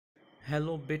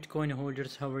Hello Bitcoin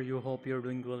holders, how are you? Hope you're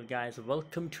doing well, guys.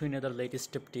 Welcome to another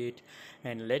latest update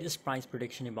and latest price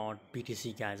prediction about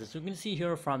BTC, guys. As you can see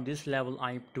here, from this level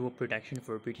I do a prediction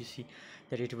for BTC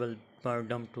that it will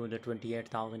dump to the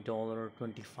 $28,000,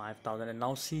 25,000, and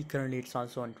now see currently it's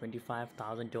also on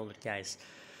 $25,000, guys.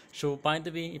 So by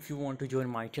the way, if you want to join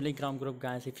my Telegram group,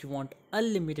 guys, if you want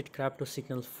unlimited crypto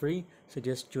signal free, so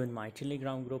just join my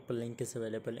Telegram group. A link is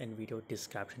available in video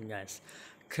description, guys.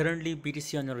 Currently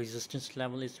BTC on a resistance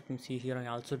level, as you can see here. I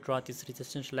also draw this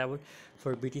resistance level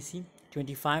for BTC.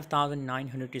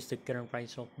 25,900 is the current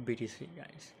price of BTC,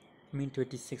 guys. I mean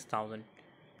 26,000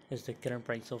 is the current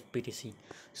price of BTC.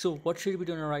 So what should we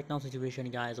do in a right now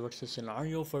situation, guys? What's the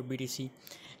scenario for BTC?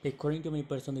 According to my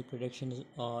personal prediction,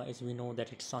 as we know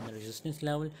that it's on the resistance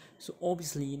level, so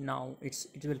obviously now it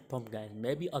will pump, guys.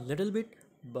 Maybe a little bit,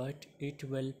 but it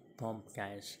will pump,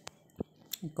 guys.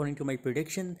 According to my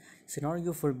prediction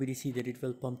scenario for BTC, that it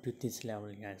will pump to this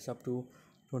level, guys, up to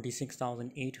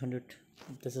 26,800.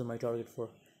 This is my target for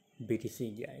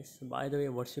BTC, guys. By the way,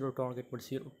 what's your target?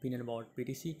 What's your opinion about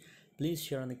BTC? Please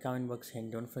share in the comment box,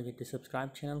 and don't forget to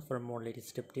subscribe channel for more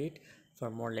latest update, for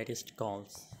more latest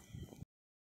calls.